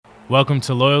Welcome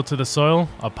to Loyal to the Soil,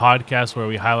 a podcast where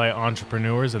we highlight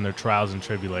entrepreneurs and their trials and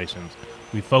tribulations.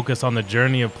 We focus on the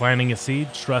journey of planting a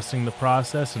seed, trusting the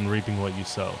process, and reaping what you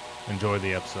sow. Enjoy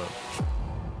the episode.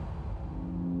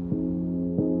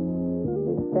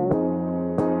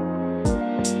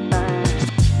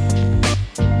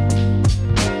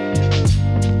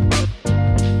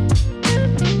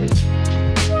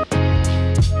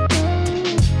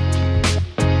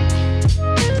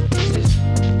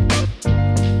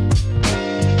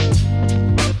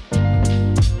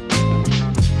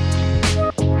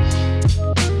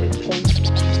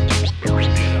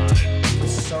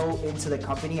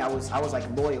 I was like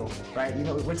loyal, right? You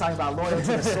know, we're talking about loyal to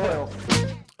the soil.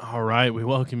 All right, we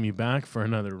welcome you back for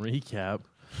another recap.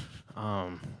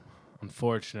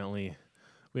 Unfortunately,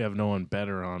 we have no one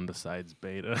better on besides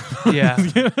Beta. Yeah,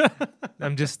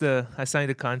 I'm just I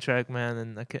signed a contract, man,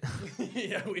 and I can't.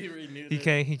 Yeah, we renewed.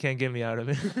 He can't get me out of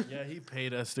it. Yeah, he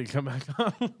paid us to come back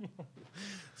on.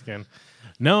 It's good.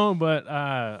 No, but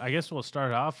I guess we'll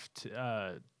start off.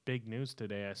 Big news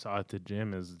today I saw at the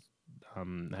gym is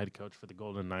head coach for the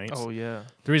Golden Knights. Oh, yeah.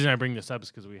 The reason I bring this up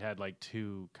is because we had like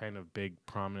two kind of big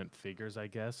prominent figures, I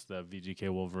guess, the VGK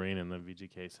Wolverine and the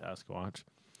VGK Sasquatch.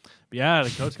 But yeah, the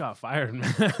coach got fired,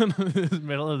 man, in the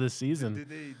middle of the season. Did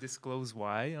they disclose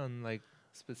why on like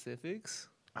specifics?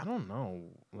 I don't know.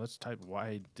 Let's type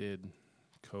why did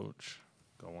Coach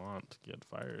Gallant get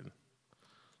fired.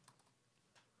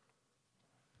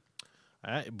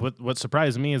 What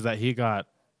surprised me is that he got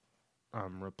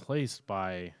replaced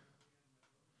by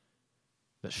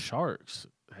the Sharks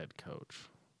head coach.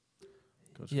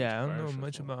 Yeah, I don't know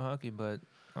much about hockey, but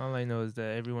all I know is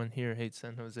that everyone here hates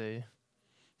San Jose.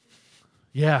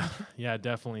 Yeah,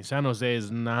 definitely. San Jose is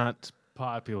not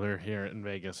popular here in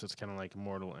Vegas. It's kind of like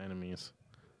mortal enemies.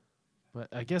 But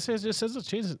I guess it just says a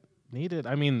change needed.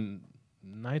 I mean,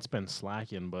 Knight's been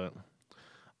slacking, but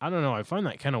I don't know. I find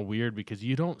that kind of weird because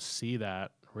you don't see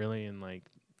that really in like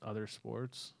other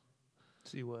sports.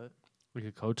 See what? Like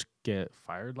a coach get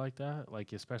fired like that,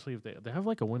 like especially if they have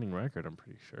like a winning record. I'm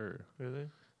pretty sure. Really?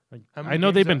 Like I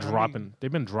know they've been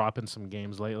dropping some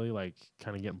games lately, like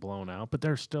kind of getting blown out, but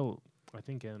they're still I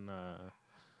think in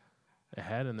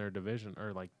ahead in their division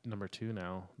or like number 2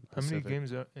 now. How many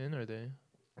games are they?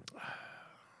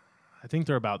 I think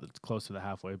they're about close to the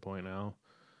halfway point now,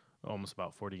 almost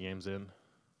about 40 games in.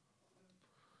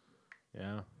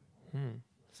 Yeah.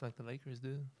 It's like the Lakers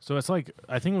do. So it's like,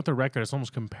 I think with the record, it's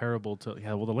almost comparable to,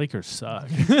 the Lakers suck.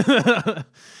 I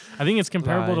think it's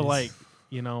comparable to like,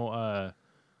 in the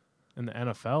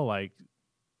NFL, like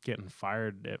getting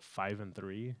fired at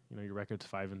 5-3. Your record's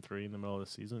 5-3 in the middle of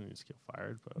the season, you just get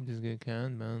fired. But you just get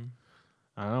canned, man.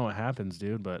 I don't know what happens,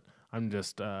 dude, but I'm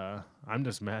just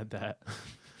mad that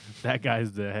that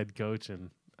guy's the head coach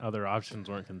and other options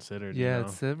weren't considered. Yeah,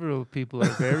 several people are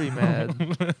very mad.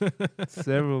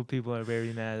 Several people are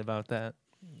very mad about that.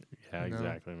 Yeah,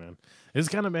 exactly, man. It's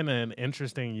kind of been an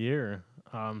interesting year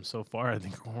so far. I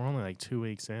think we're only like 2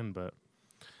 weeks in, but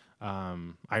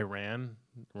Iran's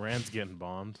getting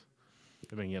bombed.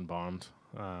 They've been getting bombed.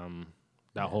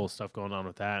 That whole stuff going on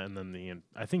with that, and then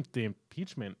I think the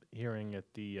impeachment hearing at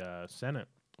the Senate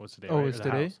was today. Oh, right? it's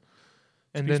today? House.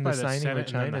 And then the signing with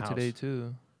China today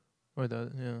too. Or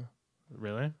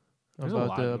Really?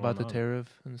 About the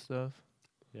tariff and stuff.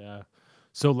 Yeah.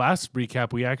 So last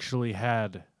recap, we actually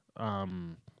had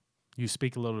you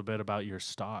speak a little bit about your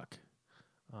stock.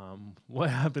 What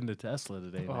happened to Tesla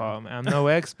today, man? I'm no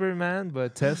expert, man,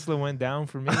 but Tesla went down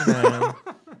for me, man.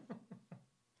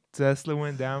 Tesla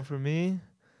went down for me.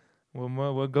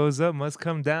 Well, what goes up must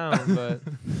come down, but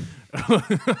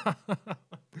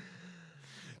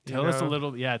Tell us a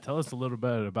little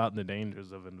bit about the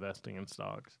dangers of investing in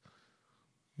stocks.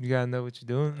 You gotta know what you're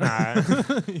doing. Nah,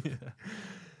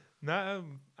 nah.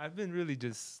 I've been really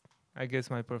I guess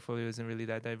my portfolio isn't really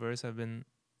that diverse. I've been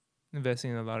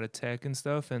investing in a lot of tech and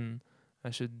stuff, and I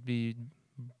should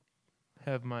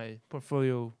have my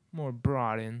portfolio more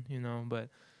broad in, But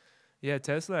yeah,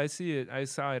 Tesla, I still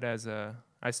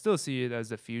see it as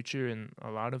the future in a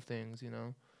lot of things,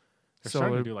 They're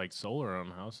starting to do like solar on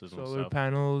houses and stuff. Solar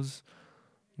panels,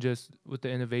 just with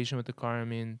the innovation with the car. I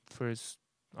mean, first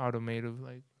automotive,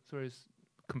 like first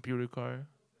computer car.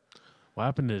 What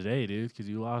happened today, dude? Because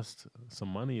you lost some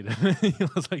money. You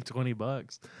lost like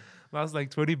 $20. Lost like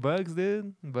 $20,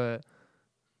 dude. But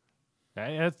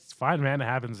it's fine, man. It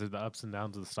happens in the ups and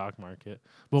downs of the stock market.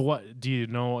 But what do you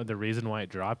know the reason why it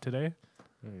dropped today?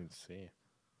 Let's see.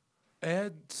 It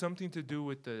had something to do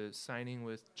with the signing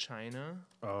with China.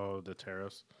 Oh, the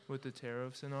tariffs. With the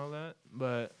tariffs and all that.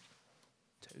 But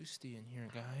toasty in here,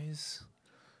 guys.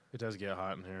 It does get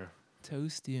hot in here.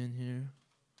 Toasty in here.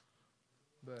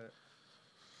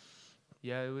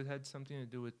 Yeah, had something to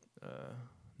do with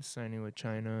signing with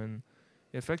China, and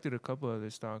it affected a couple other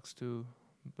stocks too.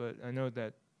 But I know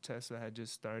that Tesla had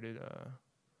just started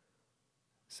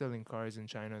selling cars in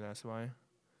China. That's why.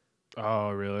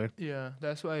 Oh, really? Yeah,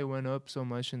 that's why it went up so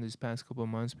much in these past couple of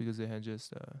months, because they had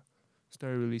just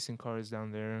started releasing cars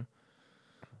down there,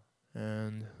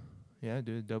 and yeah,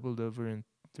 dude, doubled over in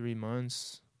 3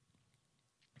 months.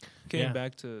 Came Yeah.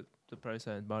 back to the price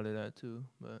I had bought it at too,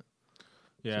 but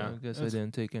Yeah. so I guess I That's-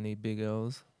 didn't take any big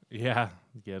L's. Yeah,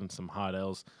 getting some hot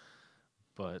L's.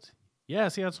 But yeah,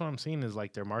 see, that's what I'm seeing is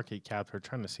like their market cap. They're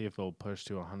trying to see if it'll push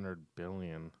to 100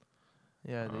 billion.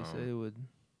 Yeah, they said it would.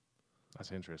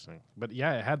 That's interesting. But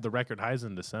yeah, it had the record highs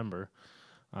in December.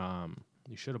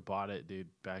 You should have bought it, dude,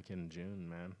 back in June,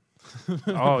 man.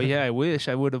 Oh yeah, I wish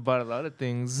I would have bought a lot of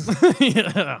things.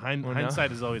 Yeah, Or no.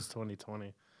 hindsight is always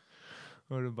 2020.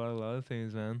 Would have bought a lot of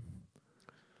things, man.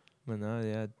 But no,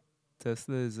 yeah,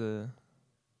 Tesla is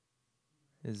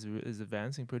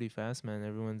advancing pretty fast, man.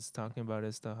 Everyone's talking about it.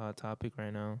 It's the hot topic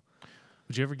right now.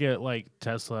 Would you ever get like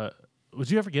Tesla? Would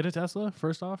you ever get a Tesla?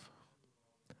 First off,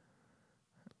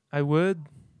 I would.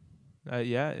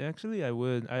 Yeah, actually, I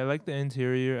would. I like the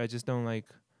interior. I just don't like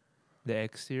the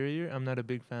exterior. I'm not a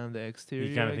big fan of the exterior.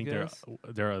 you kind I of think guess.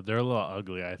 they're a little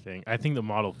ugly. I think the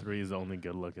Model 3 is the only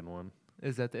good looking one.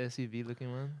 Is that the SUV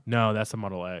looking one? No, that's the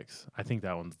Model X. I think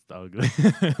that one's ugly.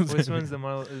 Which one's the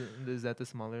model? Is that the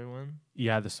smaller one?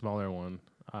 Yeah, the smaller one.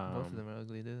 Both of them are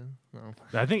ugly, dude. No.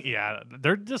 I think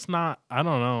they're just not. I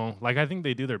don't know. Like I think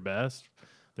they do their best.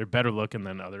 They're better looking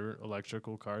than other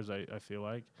electrical cars. I feel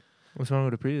like. What's wrong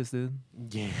with a Prius, dude?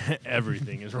 Yeah,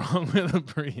 everything is wrong with a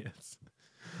Prius.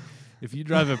 If you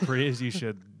drive a Prius, you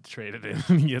should trade it in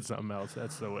and get something else.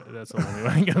 That's the way, that's the only way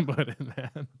I can put it,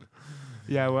 man.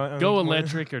 Yeah, well, Go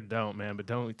electric or don't, man, but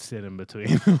don't sit in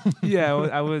between. Yeah,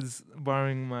 I was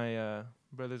borrowing my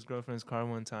brother's girlfriend's car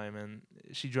one time, and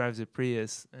she drives a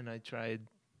Prius, and I tried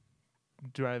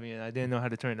driving it. I didn't know how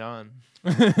to turn it on.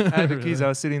 I had the keys. I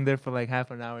was sitting there for like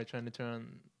half an hour trying to turn on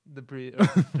the Prius,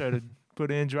 try to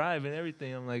put it in drive and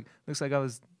everything. I'm like, looks like I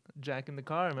was jacking the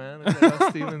car, man. Looks like I was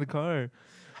stealing the car.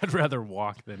 I'd rather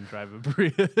walk than drive a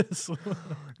Prius.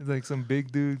 It's like some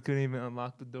big dude couldn't even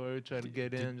unlock the door, try to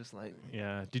get in, just like.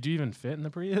 Yeah. Did you even fit in the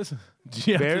Prius? Did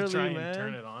you have Barely, to try man. and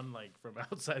turn it on like from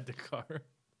outside the car?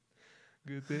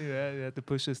 Good thing, yeah. You had to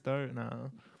push the start.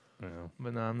 No. Yeah.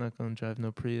 But no, I'm not gonna drive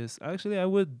no Prius. Actually, I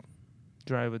would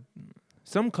drive it.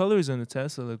 Some colors in the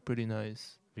Tesla look pretty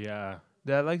nice. Yeah.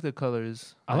 I like the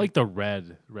colors. I like the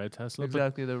red Tesla. But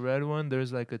exactly the red one.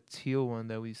 There's like a teal one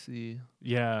that we see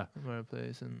yeah. in our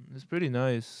place, and it's pretty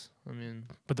nice. I mean,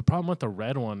 But the problem with the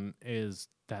red one is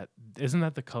that isn't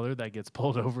that the color that gets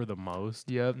pulled over the most?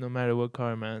 yep. No matter what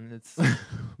car, man, it's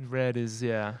red is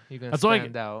you're gonna That's why I-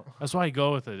 stand out. That's why I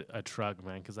go with a truck,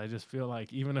 man, because I just feel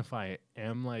like even if I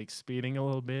am like speeding a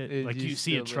little bit, like you you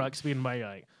see a still truck speeding by, you're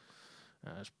like,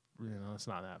 it's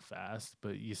not that fast.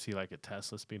 But you see like a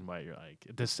Tesla speeding by, you're like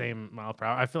the same mile per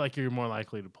hour. I feel like you're more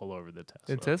likely to pull over the Tesla.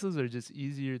 And Teslas are just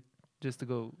easier just to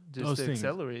go, Those to things-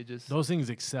 accelerate. Just Those things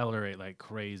accelerate like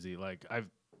crazy. Like I've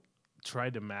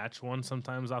tried to match one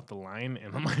sometimes off the line,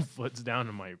 and my foot's down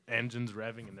and my engine's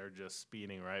revving, and they're just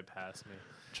speeding right past me.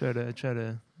 try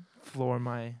to floor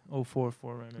my 04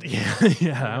 4Runner. Yeah, You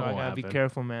yeah, know, that I won't gotta be happen.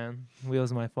 careful, man.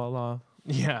 Wheels might fall off.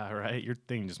 Yeah, right. Your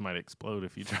thing just might explode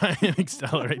if you try and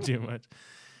accelerate too much.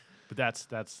 But that's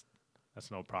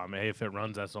no problem. Hey, if it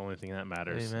runs, that's the only thing that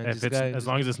matters. man, If just it's gotta- as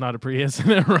long as it's not a Prius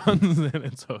and it runs, then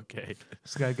it's okay.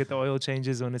 Just gotta get the oil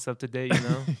changes when it's up to date. You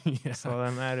know, Yeah. that's all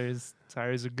that matters.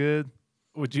 Tires are good.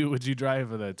 Would you drive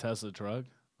the Tesla truck?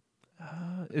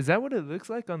 Is that what it looks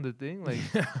like on the thing? Like,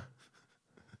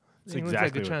 It's it looks exactly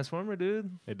like a what- transformer,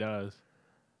 dude. It does.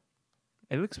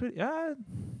 It looks pretty.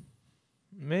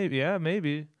 Maybe. Yeah,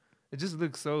 maybe. It just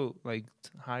looks so like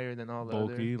higher than all the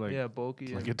Bulky, other. like- Yeah, bulky.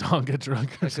 Like and a Tonka truck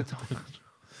or like a something.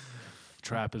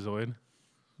 Trapezoid.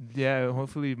 yeah.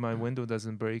 Hopefully my window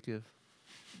doesn't break if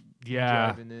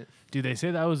Yeah. driving it. Dude, they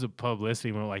say that was a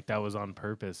publicity moment, like that was on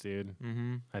purpose, dude.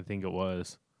 Mm-hmm. I think it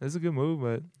was. That's a good move,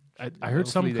 but I heard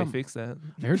some hopefully they come, fix that.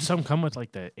 I heard some come with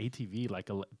like the ATV, like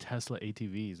Tesla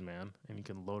ATVs, man, and you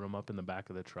can load them up in the back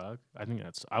of the truck. I think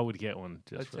I would get one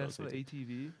just A for those Tesla ATVs.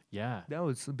 ATV. Yeah, That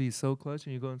would be so clutch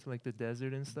when you go into like the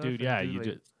desert and stuff. dude. and Yeah, do, you like,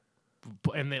 just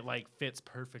and it like fits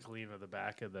perfectly into the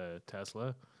back of the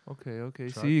Tesla. Okay. truck.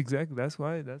 See, exactly. That's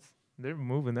why they're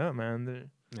moving up, man. They're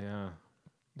Yeah,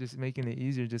 just making it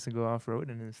easier just to go off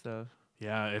roading and stuff.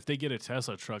 yeah. If they get a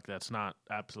Tesla truck that's not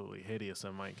absolutely hideous,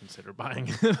 I might consider buying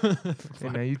it. Hey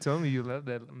man, you told me you love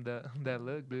that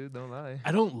look, dude. Don't lie.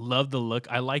 I don't love the look.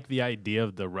 I like the idea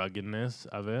of the ruggedness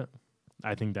of it.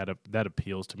 I think that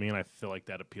appeals to me, and I feel like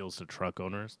that appeals to truck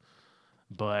owners.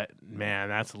 But man,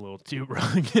 that's a little too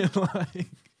rugged. Like,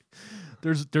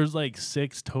 there's like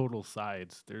 6 total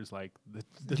sides. There's like the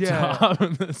Yeah. top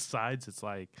and the sides. It's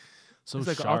like so It's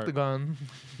like an sharp. octagon.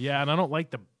 Yeah, and I don't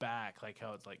like the back, like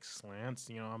how it's like slants.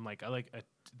 You know, I'm like,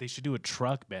 they should do a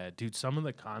truck bed, dude. Some of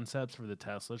the concepts for the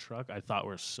Tesla truck I thought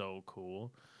were so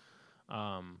cool.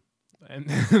 And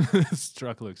this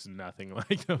truck looks nothing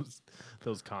like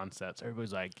those concepts.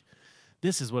 Everybody's like,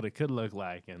 this is what it could look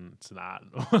like, and it's not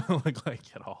what it look like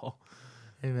at all.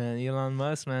 Hey man, Elon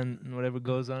Musk, man, whatever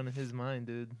goes on in his mind,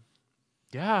 dude.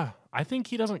 Yeah, I think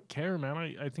he doesn't care,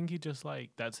 man. I think he just like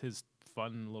that's his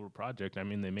fun little project. I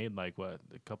mean, they made like what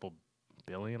a couple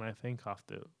billion, I think, off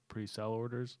the pre-sale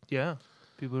orders. Yeah,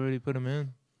 people already put him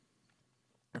in.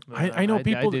 But I know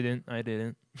people. I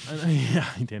didn't. Yeah,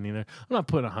 I didn't either. I'm not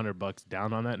putting $100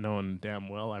 down on that, knowing damn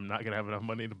well I'm not gonna have enough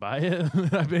money to buy it.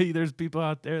 I bet you there's people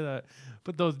out there that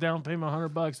put those down payment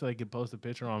 $100 so they can post a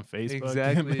picture on Facebook.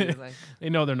 Exactly. Like, They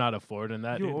know they're not affording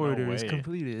that. your No order is way.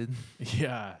 completed.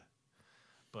 Yeah,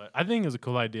 but I think it's a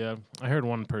cool idea. I heard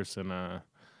one person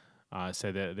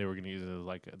said that they were gonna use it as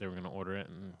like they were gonna order it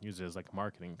and use it as like a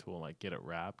marketing tool, like get it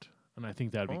wrapped. And I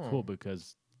think that'd be cool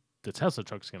because the Tesla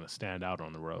truck's gonna stand out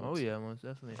on the roads. Oh yeah, most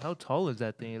definitely. How tall is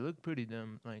that thing? It looked pretty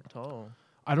damn like tall.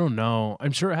 I don't know.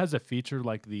 I'm sure it has a feature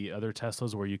like the other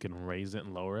Teslas where you can raise it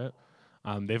and lower it.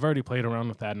 They've already played around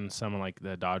with that in some like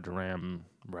the Dodge Ram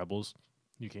Rebels.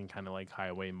 You can kind of like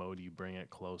highway mode, you bring it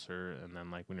closer, and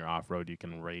then like when you're off road, you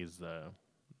can raise the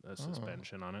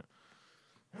suspension on it.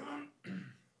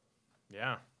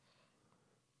 Yeah.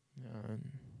 Yeah,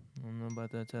 I don't know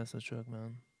about that Tesla truck,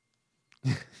 man.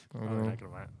 Probably not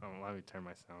gonna let me turn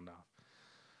my sound off.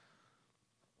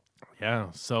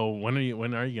 Yeah. So when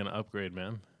are you gonna upgrade,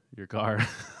 man? Your car.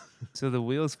 So the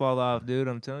wheels fall off, dude.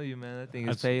 I'm telling you, man. That thing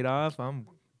is That's- paid off.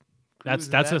 That's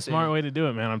that a smart thing. way to do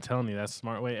it, man. I'm telling you, that's a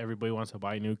smart way. Everybody wants to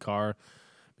buy a new car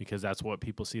because that's what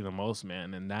people see the most,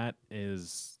 man. And that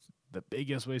is the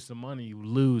biggest waste of money. You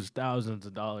lose thousands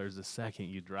of dollars the second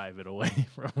you drive it away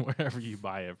from wherever you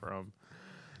buy it from.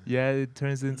 Yeah, it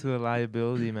turns into a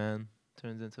liability, man.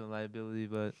 Turns into a liability,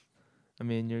 but I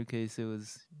mean, in your case,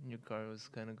 your car was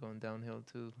kind of going downhill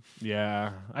too.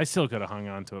 Yeah, I still could have hung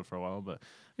on to it for a while, but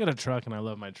I got a truck and I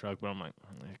love my truck, but I'm like,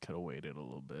 I could have waited a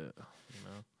little bit, you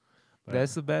know. But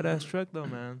That's a badass truck, though,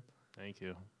 man. thank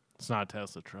you. It's not a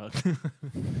Tesla truck.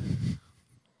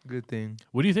 Good thing.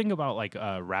 What do you think about like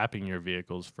wrapping your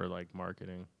vehicles for like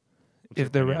marketing? What's your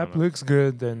If the opinion wrap on looks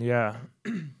good, then yeah.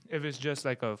 If it's just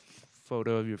like a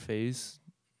photo of your face,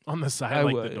 on the side, I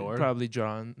like would the door? probably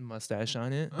draw a mustache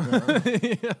on it.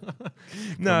 Yeah.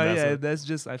 No, mess yeah, with- that's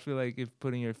just. I feel like if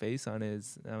putting your face on it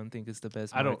is, I don't think it's the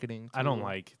best I don't- marketing. I don't tool.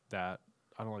 like that.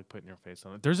 I don't like putting your face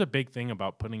on it. There's a big thing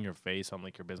about putting your face on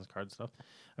like your business card and stuff.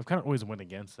 I've kind of always went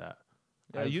against that.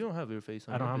 Yeah, you don't have your face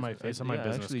on. I don't your have my business- face on my yeah,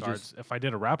 business actually cards. If I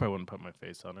did a wrap, I wouldn't put my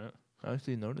face on it. I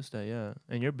actually noticed that, yeah.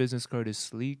 And your business card is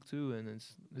sleek too, and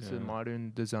it's Yeah. a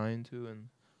modern design too, and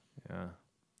Yeah.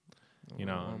 I You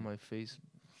don't know, want my face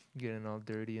getting all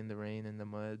dirty in the rain and the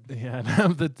mud. Yeah, and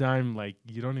half the time, like,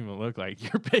 you don't even look like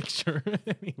your picture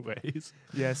anyways.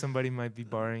 Yeah, somebody might be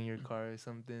borrowing your car or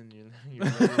something. You're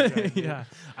really driving it. Yeah.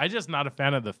 I'm just not a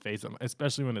fan of the face,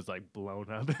 especially when it's, like,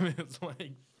 blown up and it's,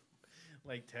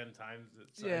 like 10 times the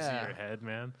size Yeah. of your head,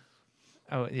 man.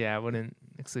 I wouldn't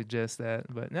suggest that,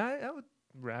 but no, I would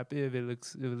wrap it if it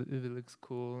looks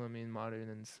cool. I mean, modern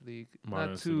and sleek, Modern not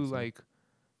and too sleek. like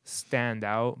stand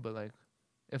out, but like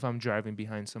if I'm driving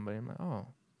behind somebody, I'm like, oh,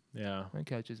 Yeah. that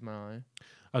catches my eye.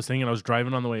 I was thinking, I was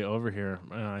driving on the way over here,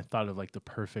 and I thought of, like, the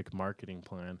perfect marketing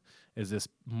plan is this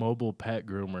mobile pet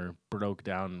groomer broke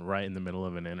down right in the middle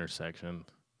of an intersection.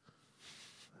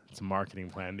 It's a marketing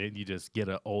plan. You just get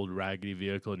an old raggedy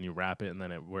vehicle and you wrap it, and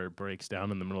then where it breaks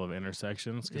down in the middle of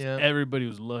intersections. Because Yeah. everybody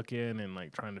was looking and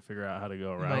like trying to figure out how to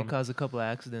go It might around. cause a couple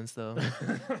accidents though.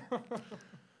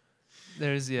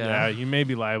 Yeah, you may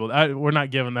be liable. We're not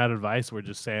giving that advice. We're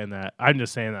just saying that. I'm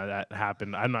just saying that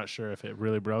happened. I'm not sure if it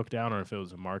really broke down or if it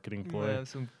was a marketing You ploy. might have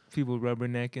some people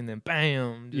rubbernecking, then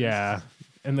bam. just- Yeah,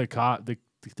 and the cop,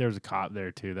 there's a cop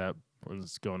there too that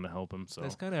was going to help him. So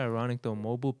That's kind of ironic though.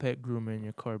 Mobile pet groomer and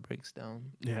your car breaks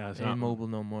down. yeah, it's Ain't not mobile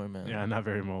no more, man. Yeah, not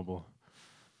very mobile.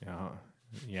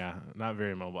 Yeah, not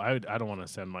very mobile. I don't want to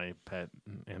send my pet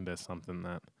into something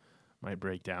that might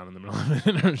break down in the middle of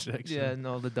an intersection. Yeah, and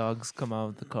all the dogs come out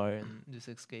of the car and just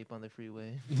escape on the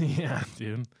freeway. Yeah,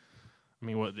 dude. I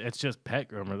mean, it's just pet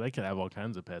groomer. They could have all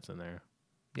kinds of pets in there.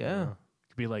 you Yeah. know?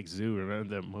 Could be like Zoo.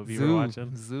 Remember the movie you were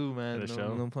watching? Zoo, man. The No,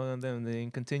 show? no point on them. They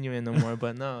ain't continuing no more.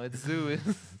 But no, it's Zoo.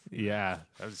 Yeah,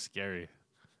 that was scary.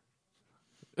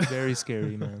 Very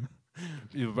scary, man.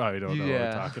 You probably don't know what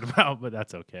we're talking about, but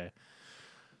that's okay.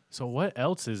 So what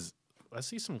else is? Let's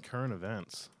see some current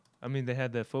events. I mean, they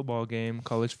had that football game,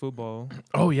 college football.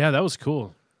 Oh yeah, that was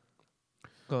cool.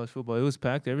 College football. It was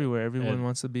packed everywhere. Everyone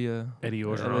wants to be a Eddie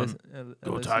Orgeron.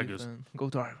 Go LSU Tigers. fan. Go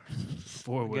Tigers.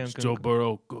 Forwards. Again, Joe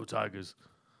Burrow. Go Tigers.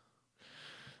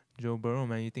 Joe Burrow,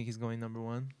 man. You think he's going number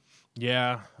 1?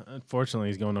 Yeah. Unfortunately,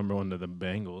 he's going number 1 to the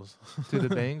Bengals. To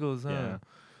the Bengals, huh? Yeah.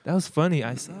 That was funny.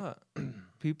 I saw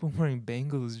people wearing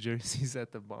Bengals jerseys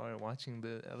at the bar watching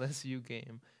the LSU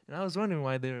game. And I was wondering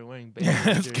why they were wearing Bengals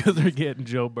That's jerseys. because they're getting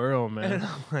Joe Burrow, And man.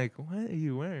 I'm like, what are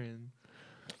you wearing?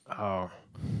 Oh.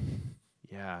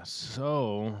 Yeah,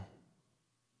 so...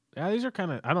 Yeah, these are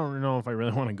kind of... I don't know if I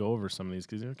really want to go over some of these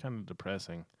because they're kind of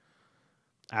depressing.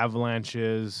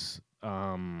 Avalanches,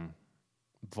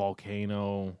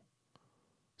 volcano,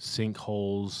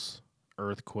 sinkholes,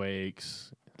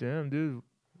 earthquakes. Damn, dude.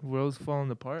 World's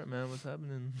falling apart, man. What's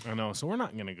happening? I know, so we're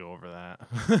not going to go over that.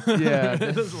 Yeah.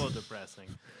 It is a little depressing.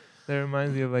 That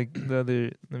reminds me of like the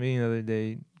other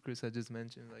day, Chris had just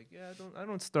mentioned, like, yeah, I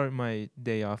don't start my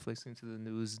day off listening to the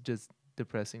news, just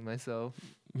depressing myself.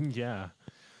 Yeah.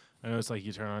 I know it's like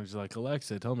you turn on, just like,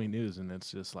 Alexa, tell me news, and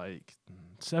it's just like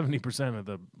 70% of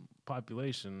the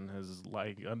population has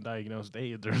like undiagnosed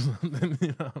AIDS or something.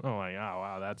 You know, I'm like, oh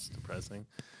wow, that's depressing.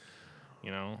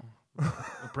 You know, the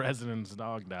president's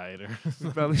dog died, or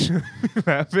Probably shouldn't be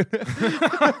laughing.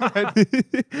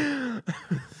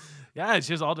 yeah, it's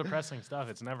just all depressing stuff.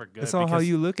 It's never good. It's all how because-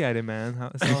 you look at it, man.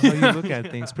 It's all how you look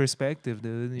at things. Perspective,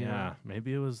 dude. You Yeah, know?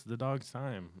 maybe it was the dog's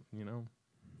time. You know,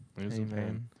 He was Hey, in pain.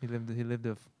 man. He lived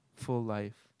a full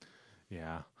life.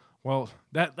 Yeah. Well,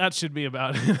 that should be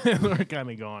about it. We're kind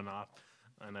of going off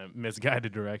on a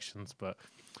misguided directions, but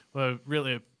well,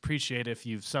 really appreciate if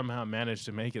you've somehow managed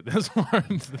to make it this far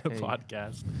into the Hey.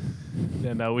 podcast.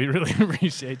 And we really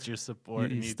appreciate your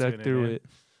support. You and stuck tuning through in. it.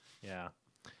 Yeah.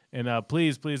 And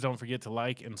please don't forget to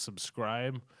like and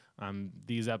subscribe.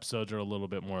 These episodes are a little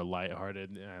bit more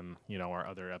lighthearted, and our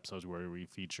other episodes where we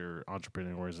feature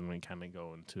entrepreneurs and we kind of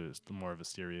go into more of a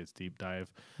serious deep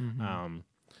dive. Mhm.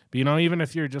 But even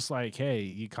if you're just like, hey,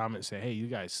 you comment, say, hey, you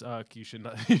guys suck. You should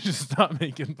stop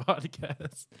making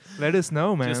podcasts. Let us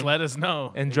know, man. Just let us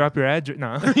know and drop your address.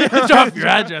 No. drop your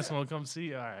address and we'll come see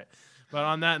you. All right. But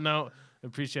on that note,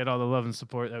 appreciate all the love and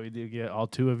support that we do get. All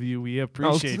 2 of you, we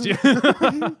appreciate you.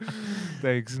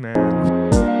 Thanks, man.